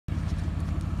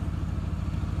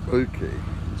Okay,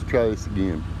 let's try this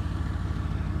again.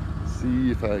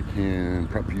 See if I can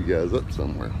prop you guys up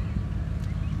somewhere.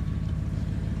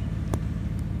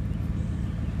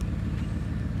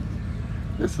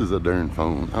 This is a darn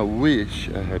phone. I wish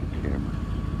I had a camera,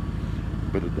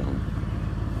 but I don't.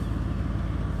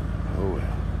 Oh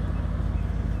well.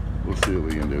 We'll see what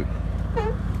we can do.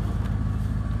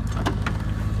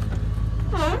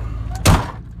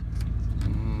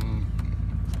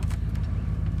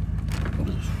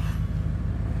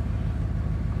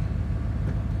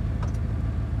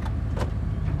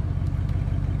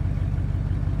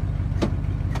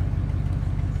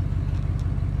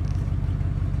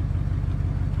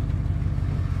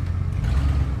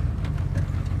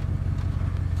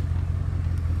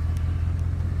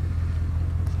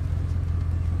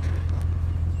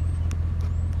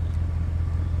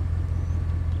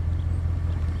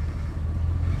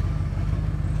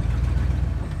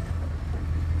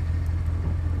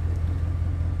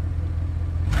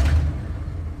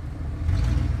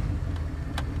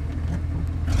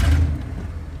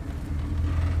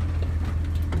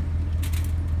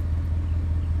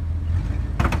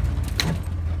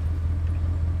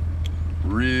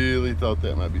 Really thought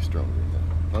that might be stronger than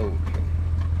that. Okay.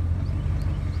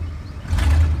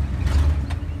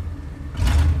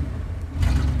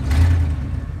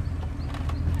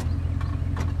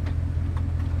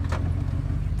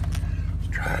 Let's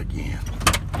try again.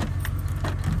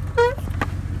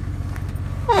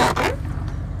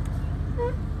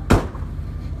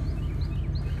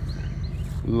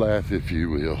 Laugh if you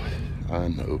will. I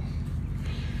know.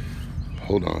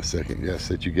 Hold on a second. Gotta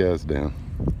set you guys down.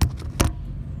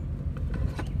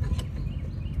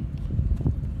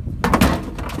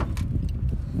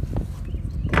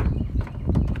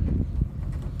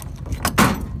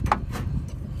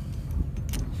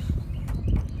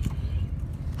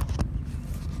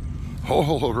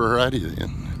 Alrighty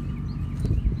then.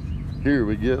 Here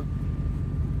we go.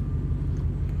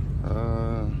 I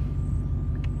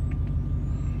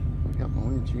got my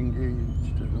winch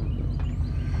engaged.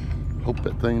 Hope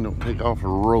that thing don't take off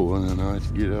rolling and I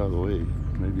just get out of the way.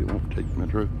 Maybe it won't take my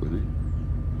truck with it.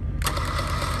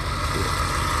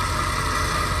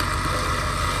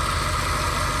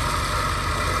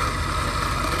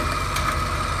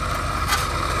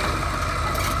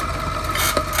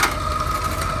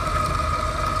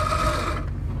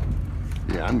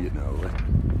 Yeah, I'm getting out of the way.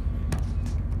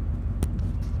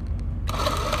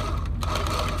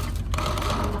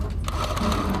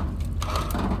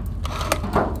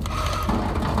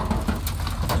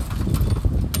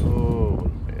 Oh, what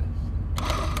a mess.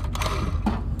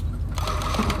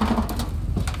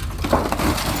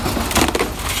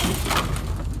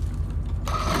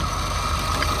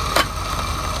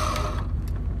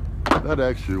 That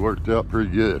actually worked out pretty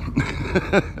good.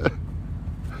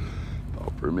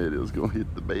 For a minute it was gonna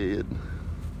hit the bed.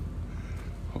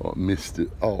 Oh, I missed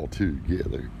it all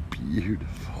together.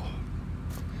 Beautiful.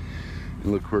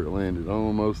 And look where it landed,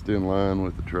 almost in line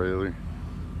with the trailer.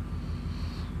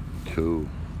 Cool.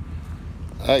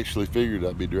 I actually figured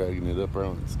I'd be dragging it up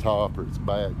around its top or its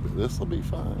back, but this will be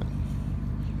fine.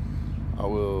 I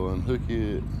will unhook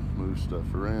it, move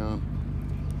stuff around,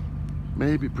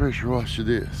 maybe pressure wash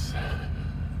this.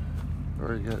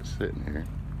 Already got it sitting here.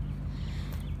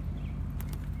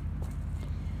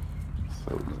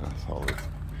 So nice, all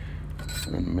this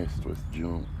unmessed with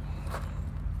junk.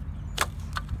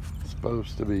 It's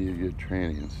supposed to be a good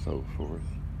tranny and so forth.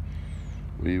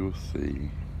 We will see.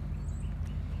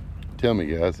 Tell me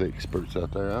guys, the experts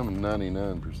out there, I'm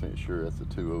 99% sure that's a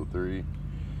 203.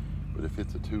 But if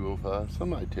it's a 205,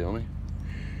 somebody tell me.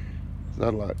 'Cause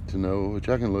I'd like to know, which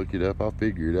I can look it up, I'll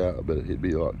figure it out, but it'd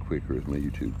be a lot quicker with my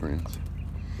YouTube friends.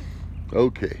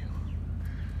 Okay.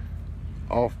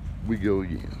 Off we go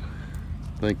again.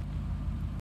 Thank you.